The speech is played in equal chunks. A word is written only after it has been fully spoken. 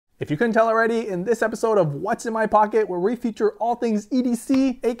If you couldn't tell already, in this episode of What's in My Pocket, where we feature all things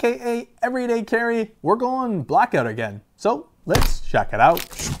EDC, aka everyday carry, we're going blackout again. So let's check it out.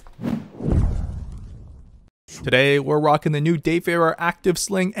 Today, we're rocking the new Dayfarer Active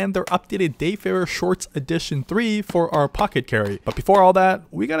Sling and their updated Dayfarer Shorts Edition 3 for our pocket carry. But before all that,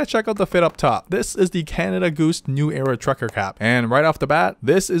 we gotta check out the fit up top. This is the Canada Goose New Era Trucker Cap. And right off the bat,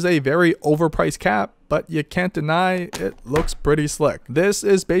 this is a very overpriced cap, but you can't deny it looks pretty slick. This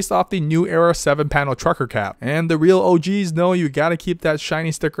is based off the New Era 7-panel trucker cap, and the real OGs know you gotta keep that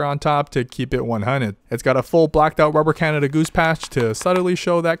shiny sticker on top to keep it 100. It's got a full blacked out rubber Canada Goose patch to subtly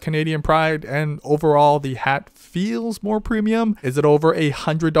show that Canadian pride, and overall the hat feels more premium. Is it over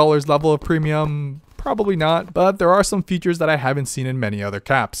 $100 level of premium? Probably not, but there are some features that I haven't seen in many other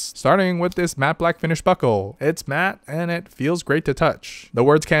caps. Starting with this matte black finish buckle. It's matte and it feels great to touch. The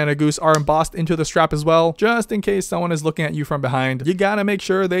words Canada Goose are embossed into the strap as well, just in case someone is looking at you from behind. You gotta make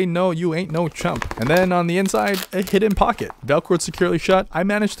sure they know you ain't no chump. And then on the inside, a hidden pocket. Velcroed securely shut, I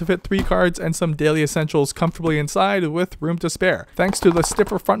managed to fit 3 cards and some daily essentials comfortably inside with room to spare. Thanks to the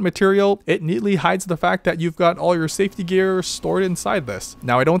stiffer front material, it neatly hides the fact that you've got all your safety gear stored inside this.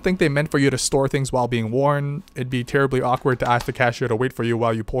 Now, I don't think they meant for you to store things while being worn. It'd be terribly awkward to ask the cashier to wait for you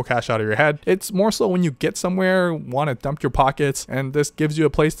while you pull cash out of your head. It's more so when you get somewhere, want to dump your pockets, and this gives you a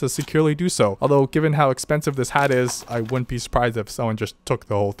place to securely do so. Although given how expensive this hat is, I wouldn't be surprised if someone just took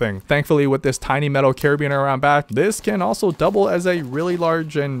the whole thing. Thankfully, with this tiny metal carabiner around back, this can also double as a really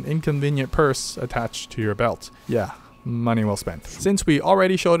large and inconvenient purse attached to your belt. Yeah. Money well spent. Since we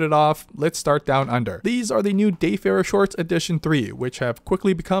already showed it off, let's start down under. These are the new Dayfarer Shorts Edition 3, which have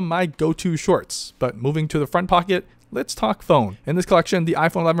quickly become my go-to shorts. But moving to the front pocket, let's talk phone. In this collection, the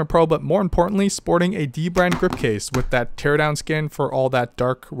iPhone 11 Pro, but more importantly, sporting a D-brand grip case with that teardown skin for all that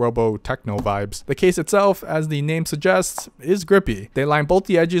dark robo-techno vibes. The case itself, as the name suggests, is grippy. They line both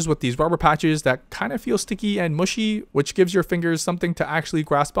the edges with these rubber patches that kind of feel sticky and mushy, which gives your fingers something to actually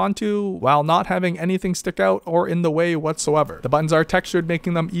grasp onto while not having anything stick out or in the way whatsoever. The buttons are textured,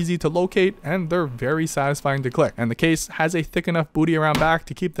 making them easy to locate, and they're very satisfying to click. And the case has a thick enough booty around back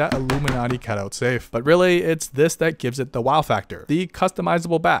to keep that Illuminati cutout safe. But really, it's this that gives it the wow factor, the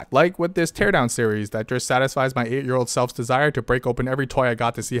customizable back. Like with this teardown series that just satisfies my 8-year-old self's desire to break open every toy I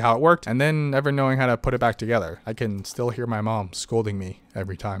got to see how it worked, and then never knowing how to put it back together. I can still hear my mom scolding me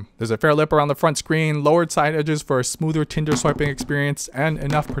every time. There's a fair lip around the front screen, lowered side edges for a smoother Tinder swiping experience, and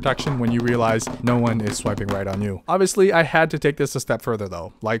enough protection when you realize no one is swiping right on you. Obviously, I had to take this a step further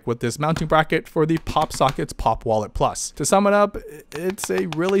though, like with this mounting bracket for the Pop Sockets Pop Wallet Plus. To sum it up, it's a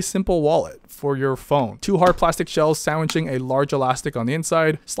really simple wallet for your phone. 2 hard plastic shells sandwiching a large elastic on the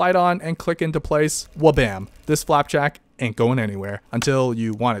inside, slide on and click into place, wabam. This flapjack ain't going anywhere until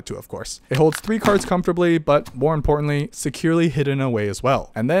you want it to, of course. It holds 3 cards comfortably, but more importantly, securely hidden away as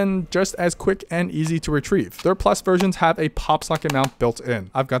well. And then just as quick and easy to retrieve. Their Plus versions have a pop socket mount built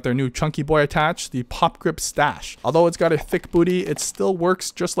in. I've got their new chunky boy attached, the Pop Grip Stash. Although it's got a thick booty, it still works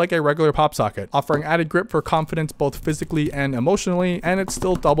just like a regular pop socket, offering added grip for confidence both physically and emotionally, and it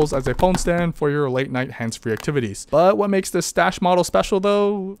still doubles as a phone stand for your late night hands-free activities. But what makes this Stash model special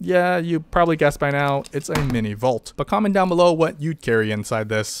though? Yeah, you probably guessed by now, it's a mini vault. But comment down below what you'd carry inside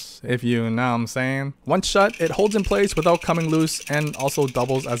this, if you know what I'm saying. Once shut, it holds in place without coming loose and also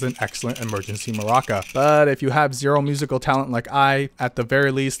doubles as an excellent emergency maraca. But if you have zero musical talent like I, at the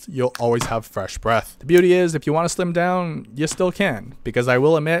very least, you'll always have fresh breath. The beauty is, if you want to slim down, you still can, because I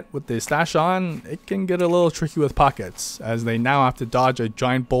will admit, with the Stash on, it can get a little tricky with pockets, as they now have to dodge a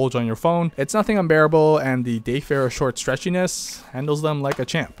giant bulge on your phone. It's nothing unbearable, and the Dayfarer Short stretchiness handles them like a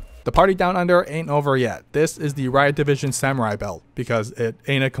champ. The party down under ain't over yet. This is the Riot Division Samurai belt, because it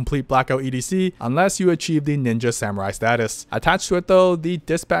ain't a complete Blackout EDC unless you achieve the Ninja Samurai status. Attached to it though, the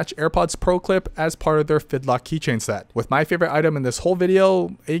Dispatch AirPods Pro clip as part of their Fidlock keychain set, with my favorite item in this whole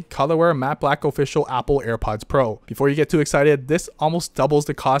video, a colorware matte black official Apple AirPods Pro. Before you get too excited, this almost doubles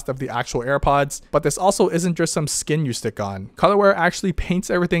the cost of the actual AirPods, but this also isn't just some skin you stick on. Colorware actually paints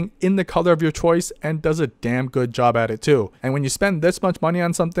everything in the color of your choice and does a damn good job at it too. And when you spend this much money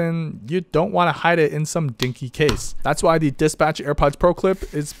on something, you don't want to hide it in some dinky case. That's why the Dispatch AirPods Pro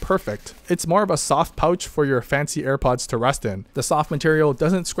clip is perfect. It's more of a soft pouch for your fancy AirPods to rest in. The soft material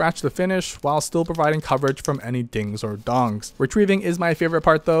doesn't scratch the finish while still providing coverage from any dings or dongs. Retrieving is my favorite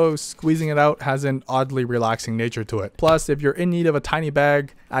part though. Squeezing it out has an oddly relaxing nature to it. Plus, if you're in need of a tiny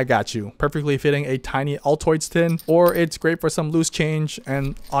bag, I got you. Perfectly fitting a tiny Altoids tin, or it's great for some loose change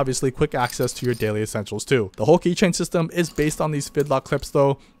and obviously quick access to your daily essentials too. The whole keychain system is based on these Fidlock clips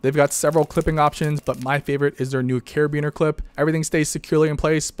though. They've got several clipping options, but my favorite is their new carabiner clip. Everything everything stays securely in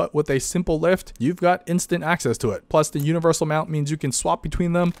place, but with a simple lift, you've got instant access to it. Plus, the universal mount means you can swap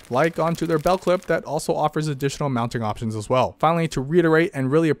between them, like onto their belt clip that also offers additional mounting options as well. Finally, to reiterate and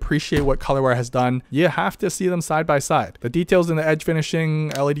really appreciate what Colorware has done, you have to see them side by side. The details in the edge finishing,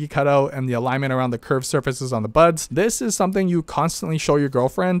 LED cutout, and the alignment around the curved surfaces on the buds, this is something you constantly show your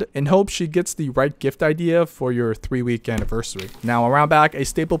girlfriend in hopes she gets the right gift idea for your 3-week anniversary. Now around back, a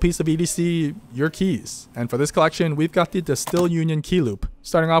staple piece of EDC, your keys. And for this collection, we've got the Distill Union key loop.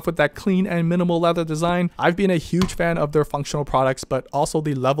 Starting off with that clean and minimal leather design, I've been a huge fan of their functional products, but also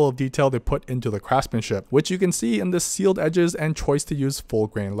the level of detail they put into the craftsmanship, which you can see in the sealed edges and choice to use full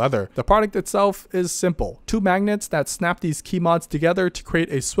grain leather. The product itself is simple. 2 magnets that snap these key mods together to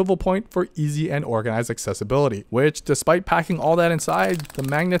create a swivel point for easy and organized accessibility, which despite packing all that inside, the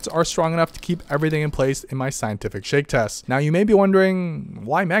magnets are strong enough to keep everything in place in my scientific shake test. Now you may be wondering,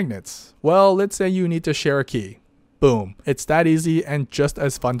 why magnets? Well, let's say you need to share a key. Boom. It's that easy and just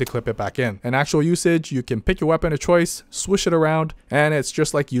as fun to clip it back in. In actual usage, you can pick your weapon of choice, swish it around, and it's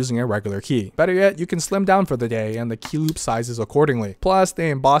just like using a regular key. Better yet, you can slim down for the day and the key loop sizes accordingly. Plus,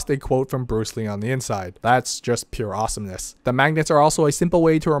 they embossed a quote from Bruce Lee on the inside. That's just pure awesomeness. The magnets are also a simple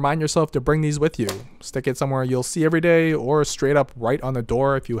way to remind yourself to bring these with you. Stick it somewhere you'll see every day, or straight up right on the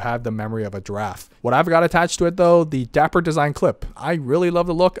door if you have the memory of a giraffe. What I've got attached to it though, the dapper design clip. I really love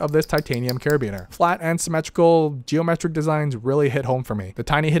the look of this titanium carabiner. Flat and symmetrical geometric designs really hit home for me. The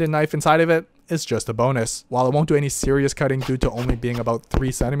tiny hidden knife inside of it is just a bonus. While it won't do any serious cutting due to only being about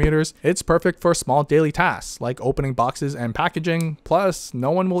 3 centimeters, it's perfect for small daily tasks like opening boxes and packaging. Plus,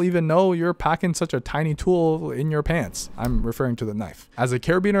 no one will even know you're packing such a tiny tool in your pants. I'm referring to the knife. As a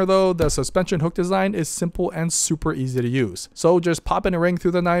carabiner though, the suspension hook design is simple and super easy to use. So just pop in a ring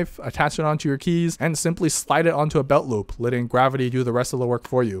through the knife, attach it onto your keys, and simply slide it onto a belt loop, letting gravity do the rest of the work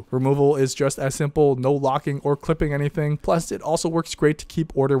for you. Removal is just as simple, no locking or clipping anything. Plus, it also works great to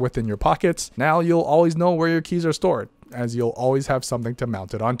keep order within your pockets. Now you'll always know where your keys are stored, as you'll always have something to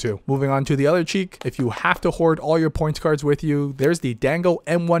mount it onto. Moving on to the other cheek, if you have to hoard all your points cards with you, there's the Dango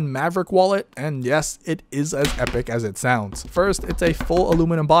M1 Maverick wallet, and yes, it is as epic as it sounds. First, it's a full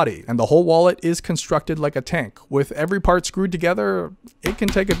aluminum body, and the whole wallet is constructed like a tank. With every part screwed together, it can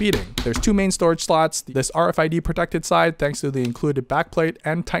take a beating. There's 2 main storage slots, this RFID protected side thanks to the included backplate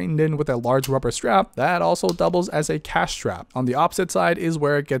and tightened in with a large rubber strap that also doubles as a cash strap. On the opposite side is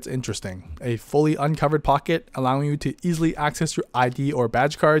where it gets interesting. A fully uncovered pocket allowing you to easily access your ID or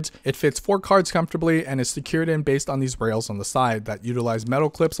badge cards. It fits 4 cards comfortably and is secured in based on these rails on the side that utilize metal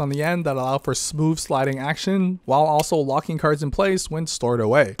clips on the end that allow for smooth sliding action while also locking cards in place when stored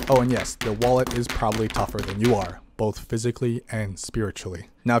away. Oh, and yes, the wallet is probably tougher than you are, both physically and spiritually.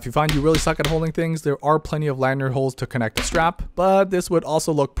 Now, if you find you really suck at holding things, there are plenty of lanyard holes to connect the strap, but this would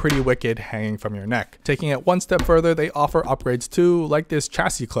also look pretty wicked hanging from your neck. Taking it one step further, they offer upgrades too, like this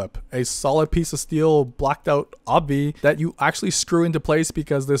chassis clip, a solid piece of steel blacked out obvi that you actually screw into place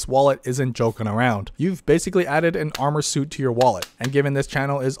because this wallet isn't joking around. You've basically added an armor suit to your wallet, and given this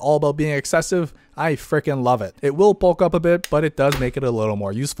channel is all about being excessive, I freaking love it. It will bulk up a bit, but it does make it a little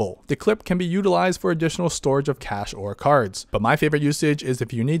more useful. The clip can be utilized for additional storage of cash or cards, but my favorite usage is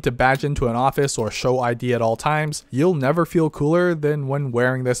if you need to badge into an office or show ID at all times, you'll never feel cooler than when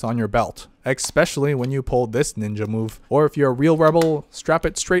wearing this on your belt. Especially when you pull this ninja move. Or if you're a real rebel, strap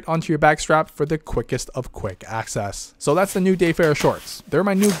it straight onto your back strap for the quickest of quick access. So that's the new Dayfarer shorts. They're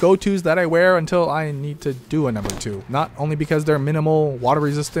my new go-tos that I wear until I need to do a number 2. Not only because they're minimal, water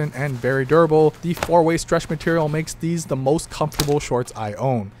resistant, and very durable, the 4-way stretch material makes these the most comfortable shorts I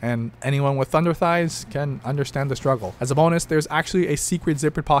own. And anyone with thunder thighs can understand the struggle. As a bonus, there's actually a secret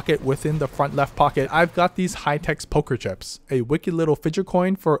zipper pocket within the front left pocket. I've got these high-tech poker chips, a wicked little fidget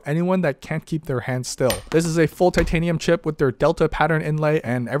coin for anyone that can't keep their hands still. This is a full titanium chip with their delta pattern inlay,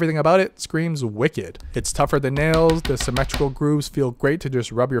 and everything about it screams wicked. It's tougher than nails, the symmetrical grooves feel great to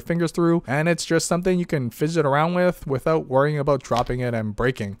just rub your fingers through, and it's just something you can fidget around with without worrying about dropping it and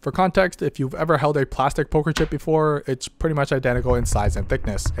breaking. For context, if you've ever held a plastic poker chip before, it's pretty much identical in size and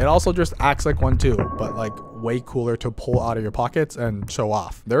thickness. It also just acts like one too, but like way cooler to pull out of your pockets and show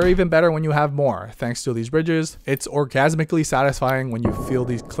off. They're even better when you have more, thanks to these ridges. It's orgasmically satisfying when you feel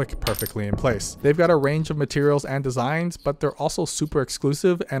these click perfectly in place. They've got a range of materials and designs, but they're also super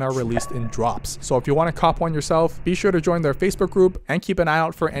exclusive and are released in drops. So if you want to cop one yourself, be sure to join their Facebook group and keep an eye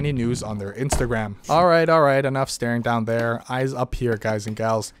out for any news on their Instagram. Alright, enough staring down there. Eyes up here, guys and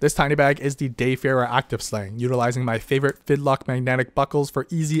gals. This tiny bag is the Dayfarer Active Sling, utilizing my favorite Fidlock magnetic buckles for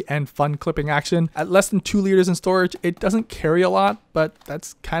easy and fun clipping action. At less than 2 liters liters in storage, it doesn't carry a lot, but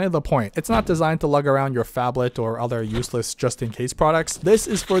that's kind of the point. It's not designed to lug around your phablet or other useless just-in-case products. This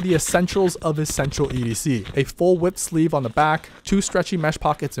is for the essentials of essential EDC. A full width sleeve on the back, 2 stretchy mesh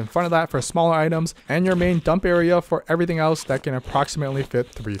pockets in front of that for smaller items, and your main dump area for everything else that can approximately fit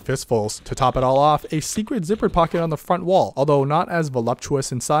 3 fistfuls. To top it all off, a secret zippered pocket on the front wall. Although not as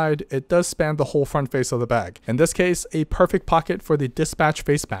voluptuous inside, it does span the whole front face of the bag. In this case, a perfect pocket for the dispatch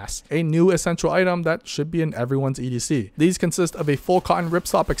face mask, a new essential item that should be in everyone's EDC. These consist of a full cotton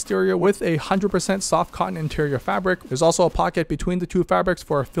ripstop exterior with a 100% soft cotton interior fabric. There's also a pocket between the 2 fabrics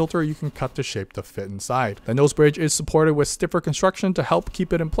for a filter you can cut to shape to fit inside. The nose bridge is supported with stiffer construction to help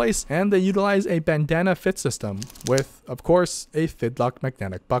keep it in place, and they utilize a bandana fit system with, of course, a Fidlock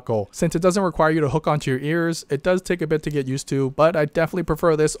magnetic buckle. Since it doesn't require you to hook onto your ears, it does take a bit to get used to, but I definitely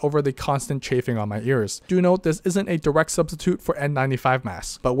prefer this over the constant chafing on my ears. Do note this isn't a direct substitute for N95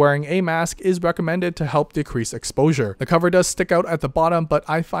 masks, but wearing a mask is recommended to help decrease exposure. The cover does stick out at the bottom, but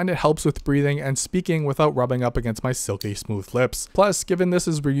I find it helps with breathing and speaking without rubbing up against my silky smooth lips. Plus, given this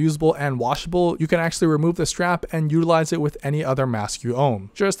is reusable and washable, you can actually remove the strap and utilize it with any other mask you own.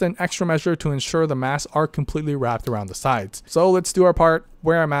 Just an extra measure to ensure the masks are completely wrapped around the sides. So let's do our part,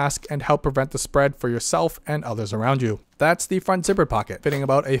 wear a mask, and help prevent the spread for yourself and others around you. That's the front zipper pocket, fitting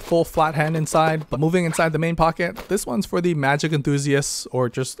about a full flat hand inside. But moving inside the main pocket, this one's for the magic enthusiasts or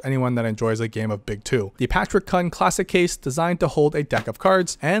just anyone that enjoys a game of Big 2. The Patrick Cunn classic case designed to hold a deck of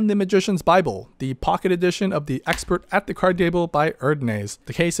cards, and the Magician's Bible, the pocket edition of the Expert at the Card Table by Erdnase.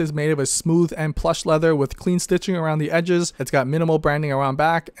 The case is made of a smooth and plush leather with clean stitching around the edges. It's got minimal branding around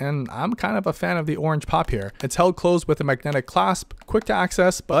back, and I'm kind of a fan of the orange pop here. It's held closed with a magnetic clasp, quick to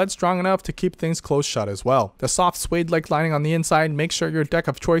access, but strong enough to keep things closed shut as well. The soft suede-like lining on the inside makes sure your deck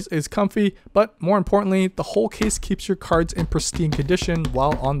of choice is comfy, but more importantly, the whole case keeps your cards in pristine condition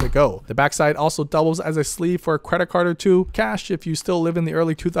while on the go. The backside also doubles as a sleeve for a credit card or 2, cash if you still live in the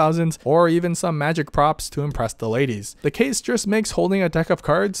early 2000s, or even some magic props to impress the ladies. The case just makes holding a deck of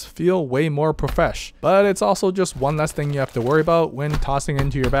cards feel way more profesh, but it's also just one less thing you have to worry about when tossing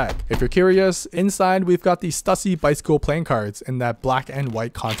into your bag. If you're curious, inside we've got the Stussy bicycle playing cards in that black and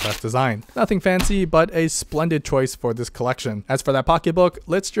white contrast design. Nothing fancy, but a splendid choice for this collection. As for that pocketbook,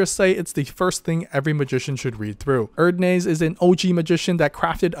 let's just say it's the first thing every magician should read through. Erdnase is an OG magician that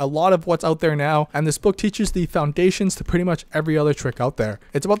crafted a lot of what's out there now, and this book teaches the foundations to pretty much every other trick out there.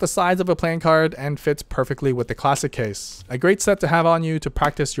 It's about the size of a playing card and fits perfectly with the classic case. A great set to have on you to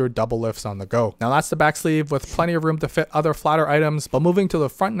practice your double lifts on the go. Now that's the back sleeve with plenty of room to fit other flatter items, but moving to the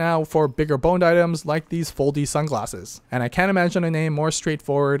front now for bigger boned items like these foldy sunglasses. And I can't imagine a name more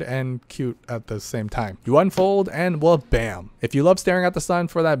straightforward and cute at the same time. You unfold and well, bam. If you love staring at the sun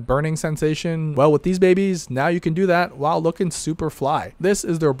for that burning sensation, well, with these babies, now you can do that while looking super fly. This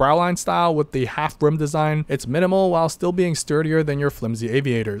is their browline style with the half brim design. It's minimal while still being sturdier than your flimsy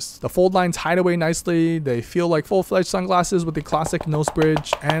aviators. The fold lines hide away nicely, they feel like full-fledged sunglasses with the classic nose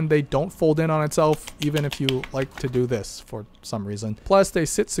bridge, and they don't fold in on itself even if you like to do this for some reason. Plus, they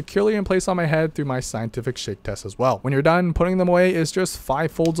sit securely in place on my head through my scientific shake test as well. When you're done, putting them away is just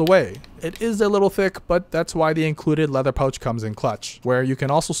 5 folds away. It is a little thick, but that's why the included leather pouch comes in clutch, where you can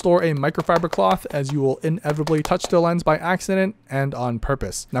also store a microfiber cloth as you will inevitably touch the lens by accident and on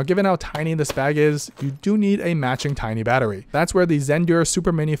purpose. Now, given how tiny this bag is, you do need a matching tiny battery. That's where the Zendur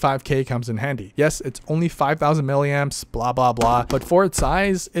Super Mini 5K comes in handy. Yes, it's only 5,000 milliamps, blah blah blah, but for its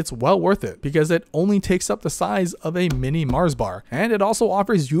size, it's well worth it because it only takes up the size of a mini Mars bar, and it also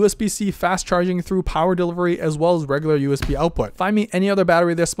offers USB-C fast charging through power delivery as well as regular USB output. Find me any other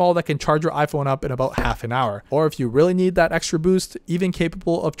battery this small that can charge your iPhone up in about half an hour, or if you really need that extra boost, even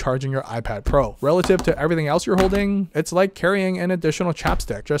capable of charging your iPad Pro. Relative to everything else you're holding, it's like carrying an additional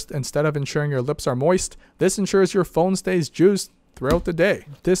chapstick. Just instead of ensuring your lips are moist, this ensures your phone stays juiced throughout the day.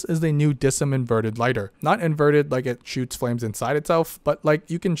 This is the new Dism inverted lighter. Not inverted like it shoots flames inside itself, but like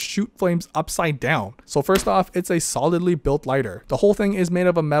you can shoot flames upside down. So first off, it's a solidly built lighter. The whole thing is made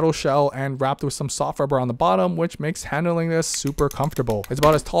of a metal shell and wrapped with some soft rubber on the bottom, which makes handling this super comfortable. It's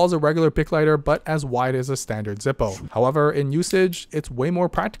about as tall as a regular Bic lighter, but as wide as a standard Zippo. However, in usage, it's way more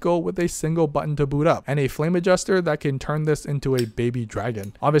practical with a single button to boot up and a flame adjuster that can turn this into a baby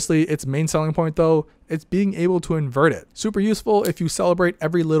dragon. Obviously, its main selling point though, it's being able to invert it. Super useful if you celebrate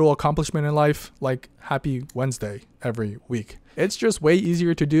every little accomplishment in life, like Happy Wednesday every week. It's just way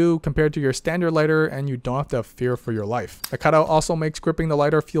easier to do compared to your standard lighter, and you don't have to fear for your life. The cutout also makes gripping the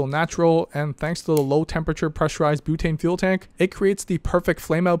lighter feel natural, and thanks to the low temperature pressurized butane fuel tank, it creates the perfect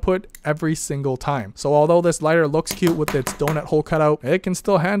flame output every single time. So although this lighter looks cute with its donut hole cutout, it can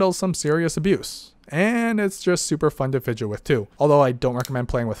still handle some serious abuse. and it's just super fun to fidget with too. Although I don't recommend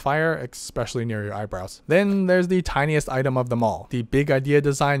playing with fire, especially near your eyebrows. Then there's the tiniest item of them all, the Big Idea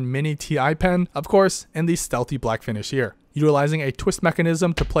Design Mini TI pen, of course, in the stealthy black finish here. Utilizing a twist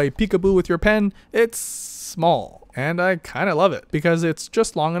mechanism to play peekaboo with your pen, it's small. And I kind of love it because it's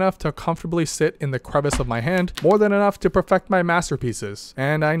just long enough to comfortably sit in the crevice of my hand, more than enough to perfect my masterpieces.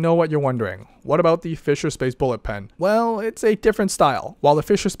 And I know what you're wondering. What about the Fisher Space bullet pen? Well, it's a different style. While the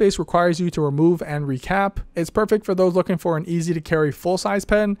Fisher Space requires you to remove and recap, it's perfect for those looking for an easy to carry full-size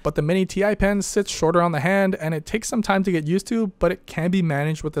pen, but the Mini TI pen sits shorter on the hand and it takes some time to get used to, but it can be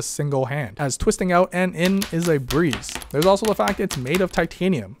managed with a single hand, as twisting out and in is a breeze. There's also the fact it's made of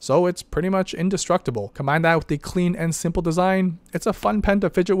titanium, so it's pretty much indestructible. Combine that with the clean and simple design, it's a fun pen to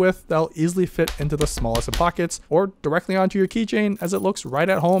fidget with that'll easily fit into the smallest of pockets or directly onto your keychain, as it looks right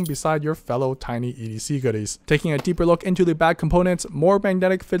at home beside your fellow tiny EDC goodies. Taking a deeper look into the bag components, more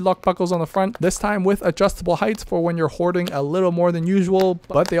magnetic fidlock buckles on the front, this time with adjustable heights for when you're hoarding a little more than usual,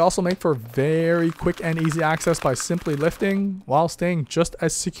 but they also make for very quick and easy access by simply lifting while staying just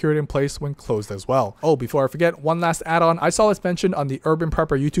as secured in place when closed as well. Oh, before I forget, one last add-on. I saw this mentioned on the Urban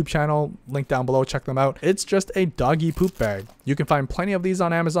Prepper YouTube channel, link down below, check them out. It's just a doggy poop bag. You can find plenty of these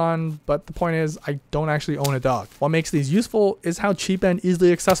on Amazon, but the point is I don't actually own a dog. What makes these useful is how cheap and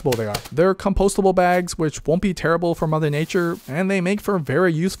easily accessible they are. They're compostable bags which won't be terrible for Mother Nature, and they make for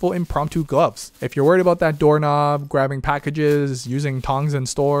very useful impromptu gloves. If you're worried about that doorknob, grabbing packages, using tongs in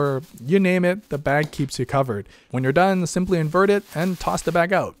store, you name it, the bag keeps you covered. When you're done, simply invert it and toss the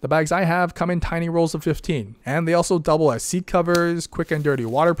bag out. The bags I have come in tiny rolls of 15, and they also double as seat covers, quick and dirty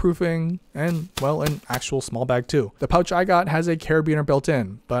waterproofing, and well, an actual small bag too. The pouch I got has a carabiner built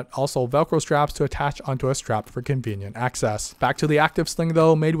in, but also Velcro straps to attach onto a strap for convenient access. Back to the Active Sling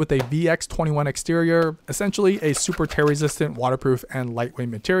though, made with a VX21 exterior, essentially a super tear resistant, waterproof and lightweight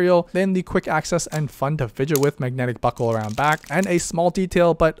material, then the quick access and fun to fidget with magnetic buckle around back, and a small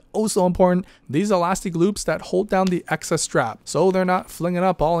detail but oh so important, these elastic loops that hold down the excess strap so they're not flinging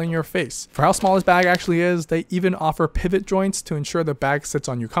up all in your face. For how small this bag actually is, they even offer pivot joints to ensure the bag sits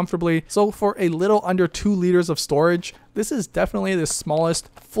on you comfortably, so for a little under 2 liters of storage, this is definitely the smallest,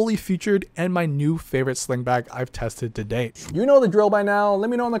 fully featured, and my new favorite sling bag I've tested to date. You know the drill by now. Let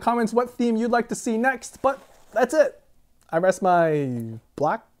me know in the comments what theme you'd like to see next, but that's it. I rest my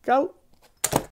Blackout